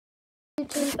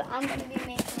YouTube, I'm going to be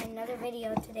making another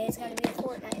video today. It's going to be a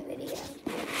Fortnite video.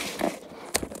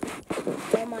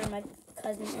 Don't mind my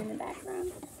cousin in the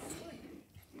background.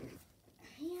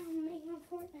 Yeah, I'm making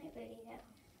a Fortnite video. I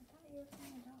thought you were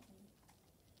playing Adopt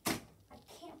Me. I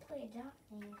can't play Adopt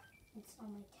Me. It's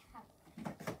on my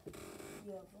tablet.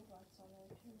 You have Roblox on there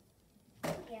too.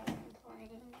 Yeah, I'm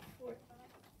playing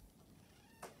Fortnite.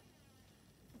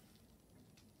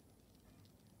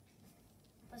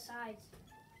 Besides,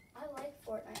 I like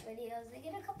Fortnite videos. They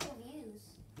get a couple views.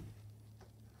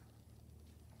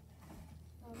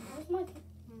 Where's my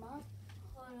hold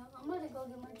on. I'm gonna go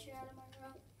get my chair out of my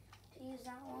room to use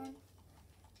that one.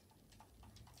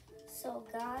 So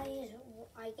guys,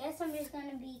 I guess I'm just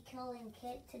gonna be killing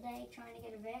Kit today, trying to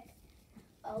get a Vic.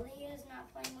 Leah's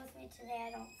not playing with me today,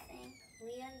 I don't think.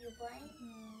 Leah, you playing?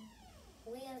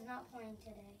 No. Leah's not playing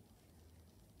today.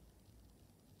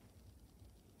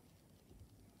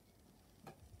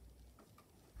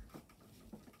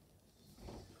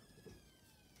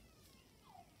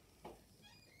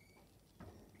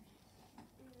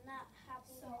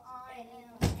 So I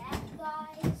am back,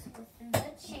 guys, with the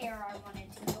chair I wanted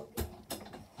to go get.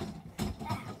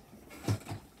 Ow.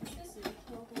 This is a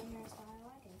cool game hairstyle.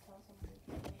 I can tell somebody.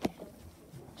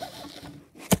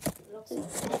 Looks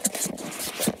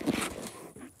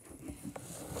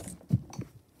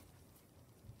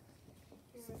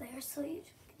There so you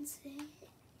can see.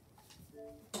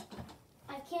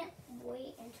 I can't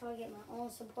wait until I get my own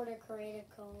supporter creative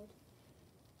code.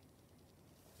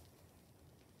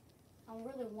 I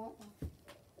really want one.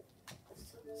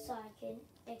 So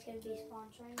it could be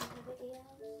sponsoring the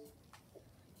videos.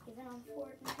 Even on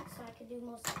Fortnite, so I could do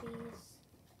most of these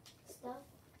stuff.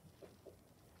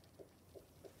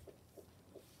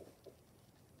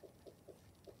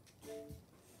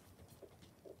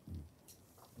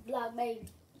 Black baby.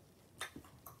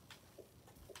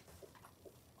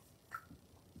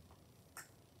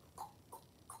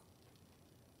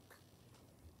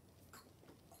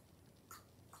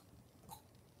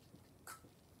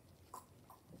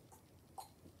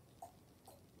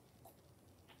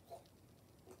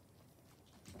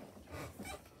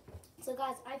 So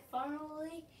guys, I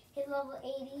finally hit level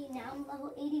 80. Now I'm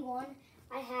level 81.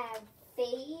 I have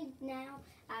Fade now.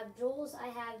 I have Jules. I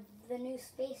have the new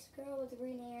space girl with the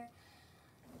green hair.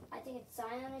 I think it's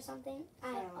Zion or something.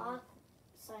 I have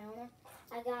Siona.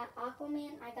 I got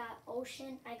Aquaman. I got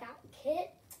Ocean. I got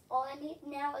Kit. All I need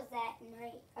now is that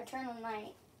night, Eternal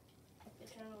Night.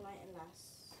 Eternal Night and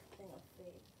last thing of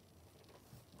Fade.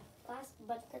 Last,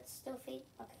 but that's still Fade.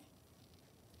 Okay.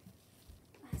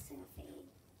 Last thing of Fade.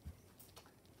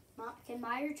 Can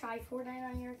Meyer try Fortnite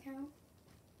on your account?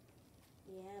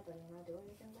 Yeah, but I'm not doing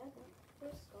anything bad though.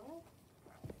 First, go ahead.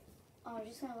 Oh, I'm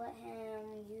just gonna let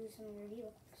him use some of your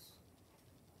V-Bucks.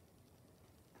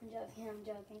 I'm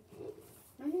joking.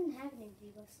 I don't even have any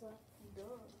V-Bucks left.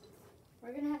 Duh.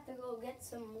 We're gonna have to go get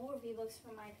some more V-Bucks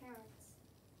from my parents.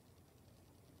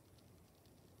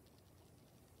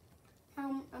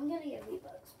 I'm gonna get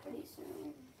V-Bucks pretty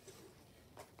soon.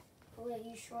 Oh, are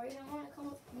you sure you don't want to come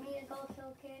with me to go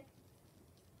kill Kit?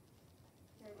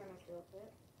 You're gonna do a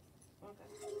bit. Okay.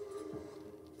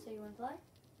 So you want to play?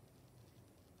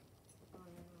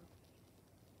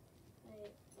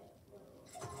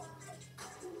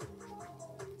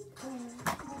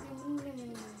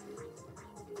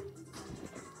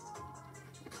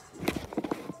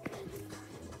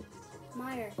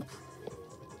 Meyer.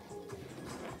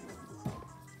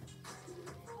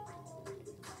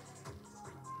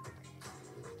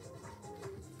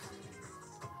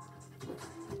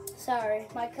 Sorry,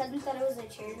 my cousin thought it was a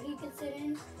chair he could sit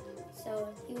in,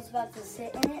 so he was about to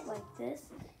sit in it like this,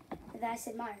 and then I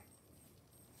said, Meyer,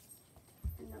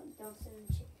 no, don't sit in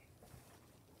the chair.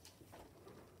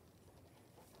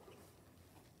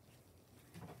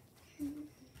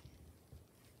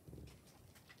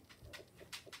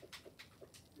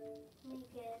 Let me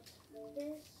get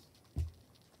this.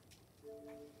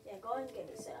 Yeah, go ahead and get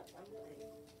me set up. I'm ready.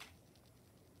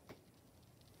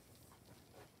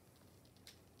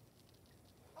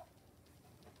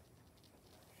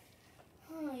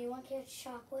 Oh, you want to get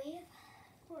Shockwave?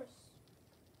 Of course.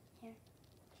 Here.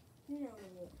 You know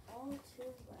me all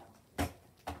too well.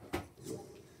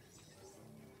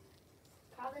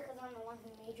 Probably because I'm the one who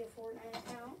made your Fortnite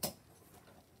account.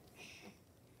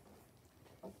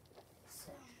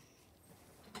 So,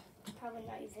 probably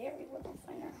not very well if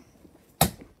I know.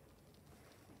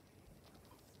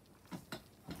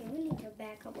 Okay, we need to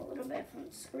back up a little bit from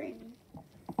the screen.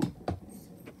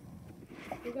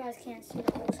 You guys can't see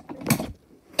the whole screen.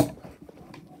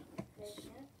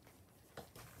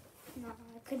 No,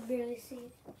 I could barely see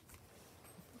it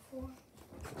before.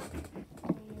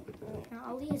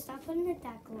 Aaliyah, stop putting it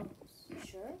that close. You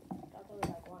sure? I really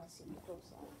like want to see the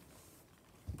close up.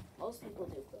 Most people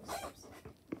do close ups.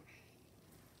 You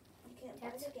can't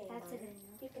buy the game. That's a Mom. good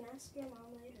enough. You can ask your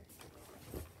mom later.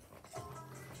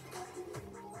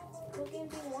 What game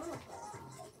do you want to play?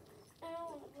 I don't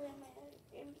want to play my other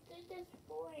games. They're just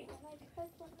boring. And I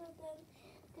tried one of them.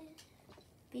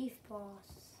 Beef Boss.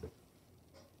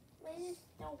 They just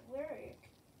don't work.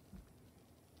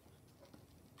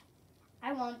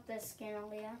 I want this skin,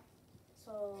 Aaliyah.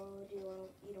 So, you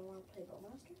don't want to play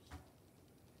Bowmasters?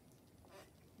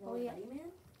 Oh, yeah.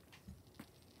 Man?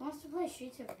 He wants to play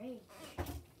Streets of Rage.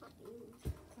 Ooh.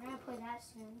 We're gonna play that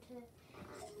soon too.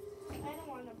 I don't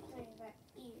want to play that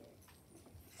either.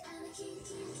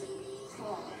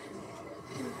 Oh.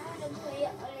 I want to play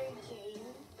other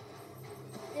games.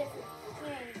 Different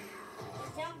games.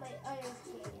 I don't play other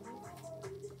games.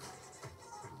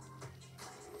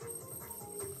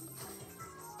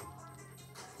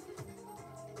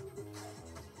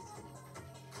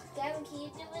 Gavin, can you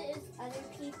do it as other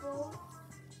people?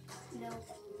 No.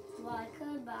 Well, I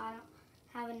could, but I don't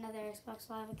have another Xbox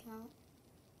Live account.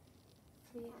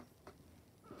 So yeah.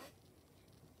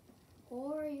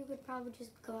 Or you could probably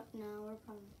just go. No, we're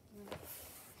probably. No.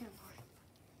 Never mind.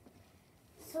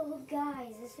 So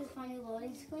guys, this is my new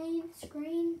loading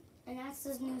screen, and that's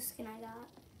this new skin I got.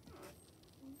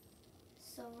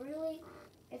 So really,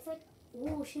 it's like,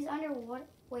 ooh, she's underwater.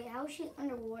 Wait, how is she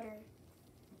underwater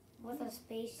with a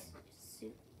space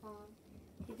suit on?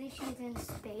 Do you think she's in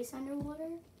space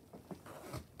underwater?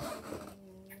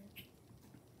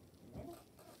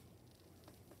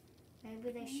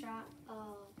 Maybe they shot a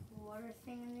water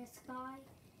thing in the sky,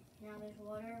 and now there's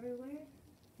water everywhere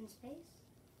in space?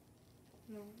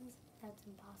 No, that's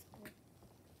impossible.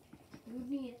 You would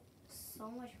need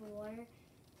so much water,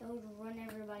 it would run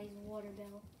everybody's water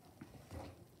bill.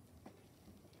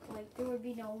 Like, there would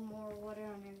be no more water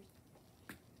on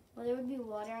Earth. Well, there would be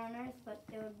water on Earth, but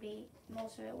there would be,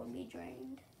 most of it would be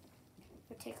drained. It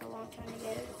would take a long time to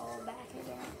get it all back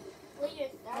again. Well, you're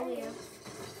starting.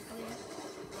 Oh yeah.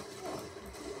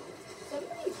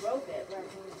 Somebody broke it right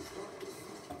when we started.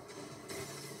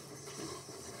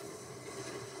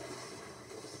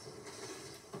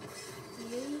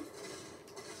 Yay.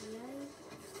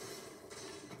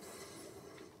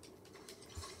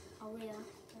 Aaliyah,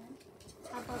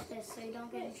 how about this so you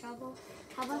don't get in trouble?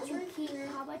 How about you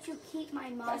keep my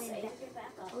Press modded A to bag? get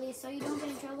back up. Aaliyah, so you don't get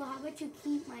in trouble, how about you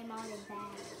keep my modded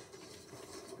bag?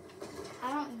 I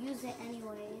don't use it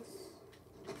anyways.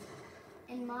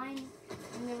 And mine,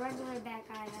 and the regular bag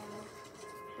I have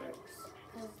works.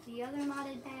 Because the other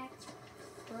modded bag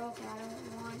broke and I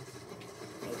don't want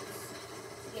it.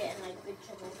 Get in like big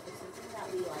trouble for something that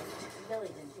we like really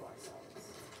didn't do ourselves.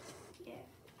 Yeah.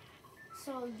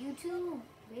 So YouTube,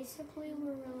 basically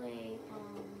we're really,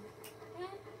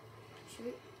 should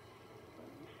we?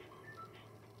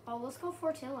 Oh, let's go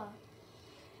Fortilla.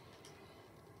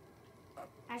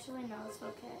 Actually, no, it's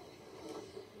okay.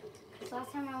 'Cause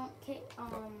last time I went,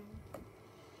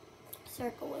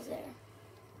 Circle was there.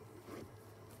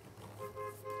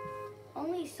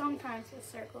 Only sometimes the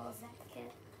Circle is that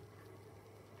kid.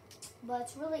 But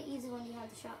it's really easy when you have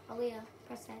the shot. Aaliyah,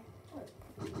 press A.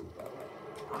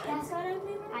 I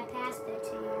passed it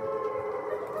to you.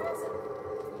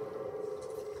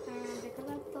 Because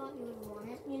I thought you would want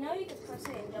it. You know you can press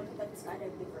it and jump up at the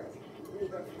skydiving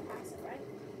lever if you pass it, right?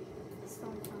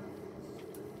 Sometimes.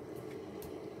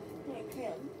 Yeah, you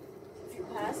can. If you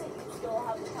pass it, you still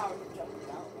have the power to jump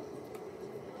down.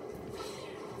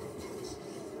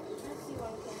 Let's see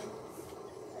one kid.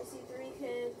 I see 3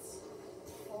 kids.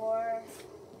 4.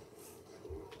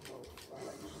 Oh,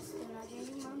 fudge. Still not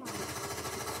changing my mind.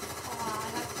 Oh,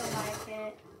 I got killed by a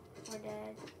kid. We're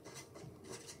dead.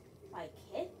 By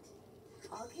kid?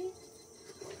 All kid?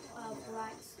 A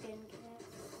black skin kid.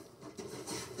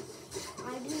 I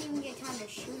didn't even get time to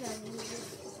shoot him. He was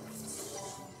just...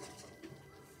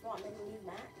 Want me to leave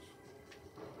match?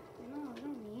 No, I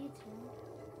don't need to.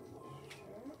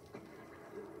 Sure.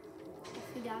 If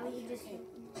we die, we can just...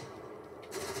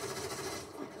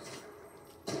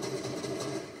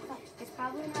 It's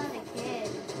probably not a kid.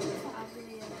 It's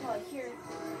probably a... Oh, here.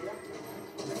 Yep.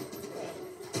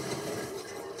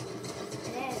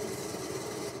 It is.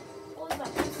 What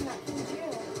about person that killed you?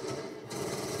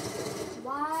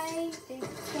 Why they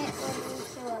can't let me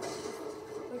kill us?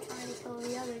 We're trying to kill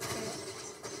the other kid.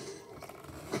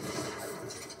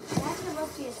 That could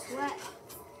must be a sweat.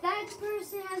 That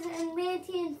person has an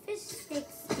Atlantean fish stick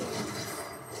skin.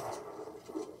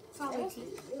 Probably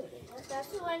teeth. That's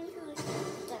the one who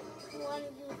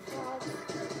called.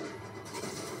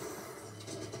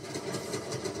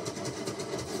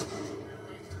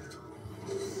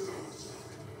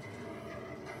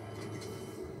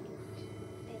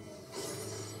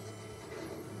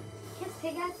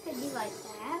 pickaxe could be like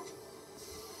that.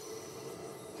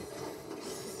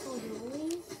 It's so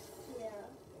jewelry. Yeah. I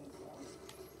think so.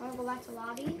 Wanna go back to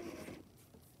lobby?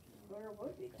 Where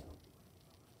would we go?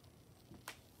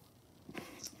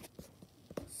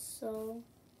 So,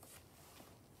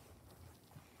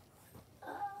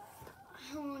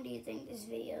 how long do you think this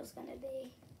video is gonna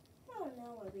be? I don't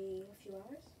know, maybe a few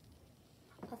hours.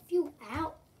 A few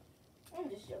hours. I'm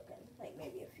just joking. Like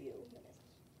maybe a few minutes.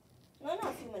 No,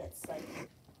 not a few minutes. Like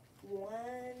 1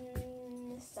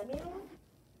 hour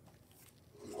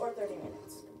or 30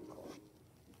 minutes. Could be cool.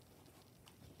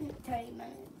 30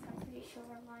 minutes. I'm pretty sure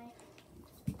it might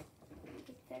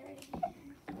be 30.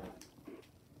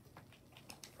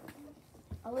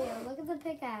 Aaliyah, look at the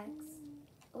pickaxe.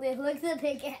 Aaliyah, look at the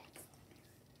pickaxe.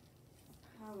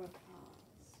 Power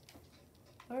pause.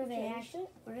 What are they Changed actually? it?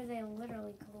 What are they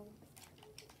literally called?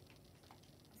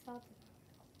 I thought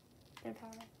they're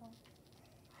powerful.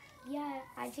 Yeah,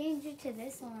 I changed it to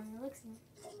this one. It looks nice.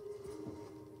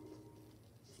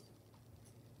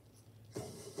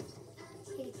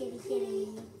 Kitty, kitty, kitty.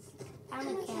 I'm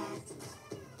a cat.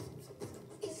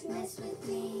 Mess with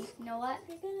me. You know what?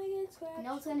 You're gonna get scratched. You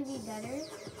know what's gonna be better?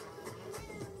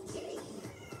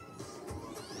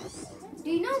 Do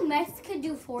you know Max could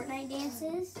do Fortnite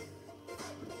dances?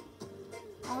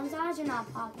 Owen's eyes are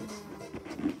not popping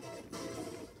out.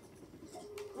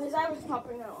 His eye was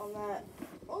popping out on that.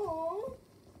 Oh,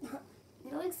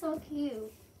 It looks so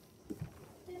cute.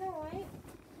 you know right?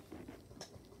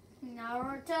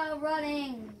 Naruto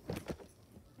running.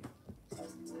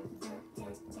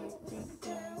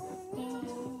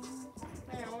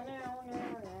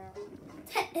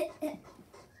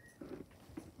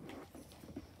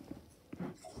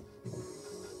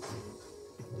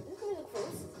 This music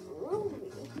feels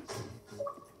groovy.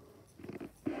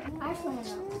 I just want to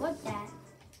know what that.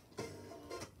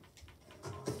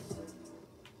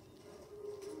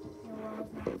 The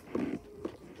world's not-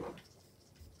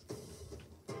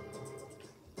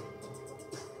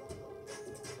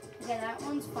 Okay, that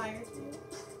one's fire too.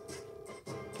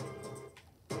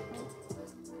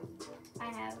 I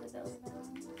have the belly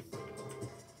button.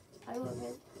 I love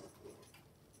it.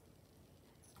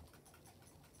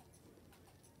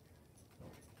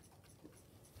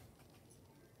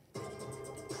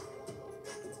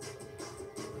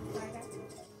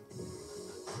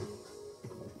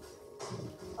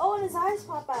 Oh, and his eyes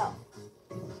pop out.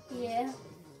 Yeah.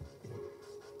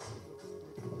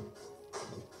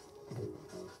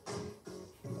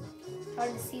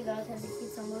 Hard to see though because it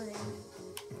keeps on moving.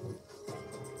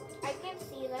 I can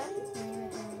see them.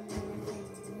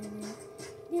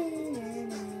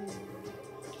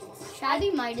 Should I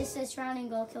be Midas this round and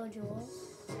go kill Jules?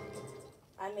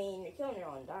 I mean, you're killing your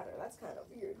own daughter. That's kind of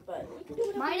weird, but you can do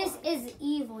whatever you Midas want. is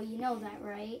evil, you know that,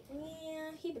 right?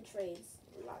 Yeah, he betrays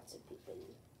lots of people.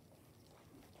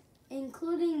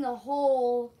 Including the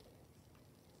whole...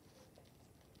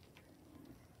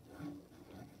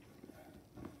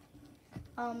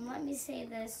 let me say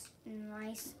this in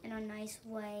a nice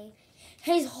way.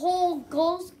 His whole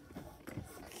ghost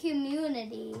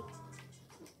community,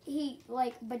 he,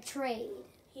 like, betrayed.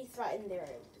 He threatened their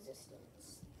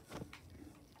existence.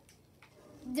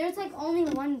 There's, like,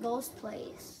 only one ghost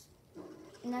place,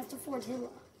 and that's the Fortilla.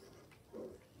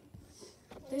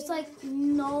 There's, like,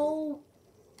 no,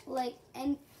 like,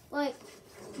 and, like,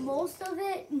 most of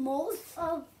the,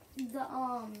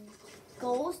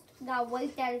 ghost got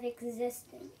wiped out of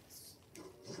existence.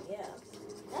 Yeah,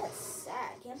 that's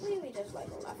sad. Can't believe we just like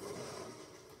left him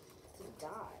to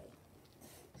die.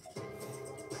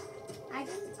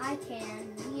 I can.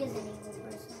 He is an evil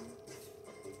person.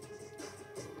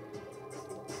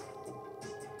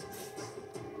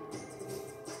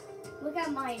 Look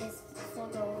at Midas, full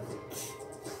gold.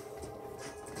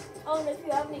 Oh, and if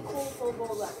you have any cool full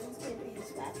gold weapons, can you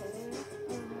please back in?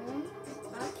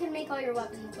 I can make all your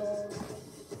weapons gold.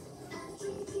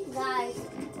 Guys,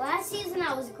 last season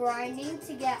I was grinding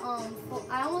to get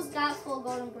I almost got full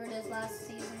golden Brutus last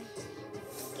season.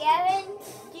 Gavin,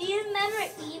 do you remember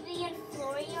Evie and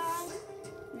Florian?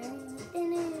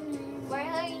 Were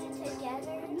they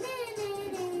together?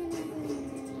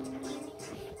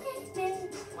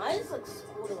 Mine just looks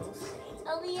cool to me.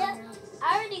 Aaliyah,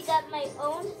 I already got my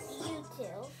own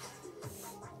YouTube.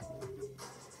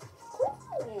 Cool.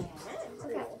 Man,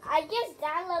 Okay. I just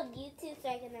download YouTube so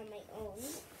I can have my own.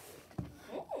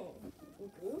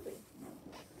 Groovy.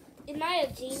 Am I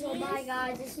a genius? So bye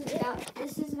guys,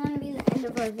 this is gonna be the end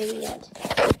of our video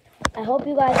today. I hope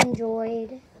you guys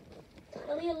enjoyed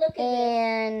Aaliyah, look at this.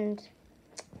 and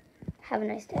have a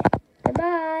nice day.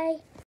 Goodbye.